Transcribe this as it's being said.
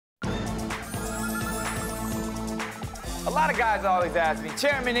A lot of guys always ask me,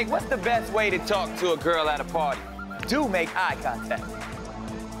 Chairman Nick, what's the best way to talk to a girl at a party? Do make eye contact.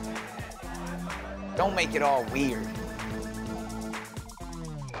 Don't make it all weird.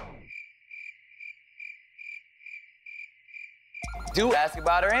 Do ask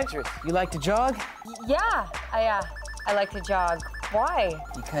about her interests. You like to jog? Yeah, I like to jog. Why?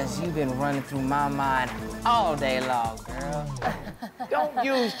 Because you've been running through my mind all day long, girl. Don't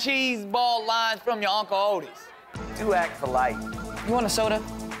use cheese ball lines from your Uncle Otis. Do act polite. You want a soda?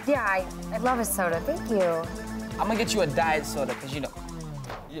 Yeah, I'd love a soda, thank you. I'm gonna get you a diet soda, because you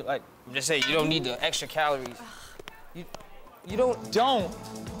like, I'm just saying, you don't need the extra calories. You don't.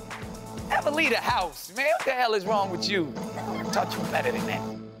 Ever leave the house, man? What the hell is wrong with you? I taught you better than that.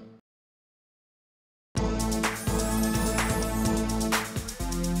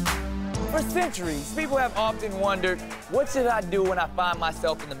 For centuries, people have often wondered, what should I do when I find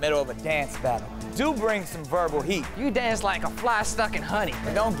myself in the middle of a dance battle? Do bring some verbal heat. You dance like a fly stuck in honey.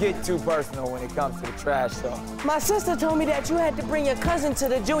 But don't get too personal when it comes to the trash talk. My sister told me that you had to bring your cousin to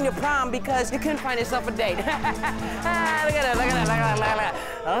the junior prom because you couldn't find yourself a date. Look at that, look at that.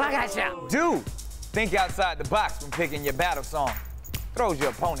 Look at you. Do think outside the box when picking your battle song. Throws your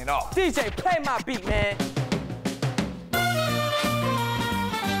opponent off. DJ, play my beat, man.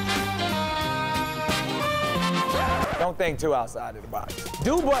 Don't think too outside of the box.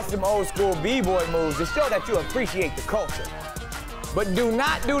 Do bust some old school b-boy moves to show that you appreciate the culture. But do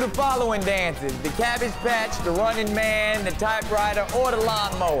not do the following dances: the Cabbage Patch, the Running Man, the Typewriter, or the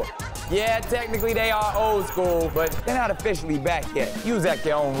Lawnmower. Yeah, technically they are old school, but they're not officially back yet. Use at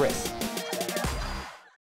your own risk.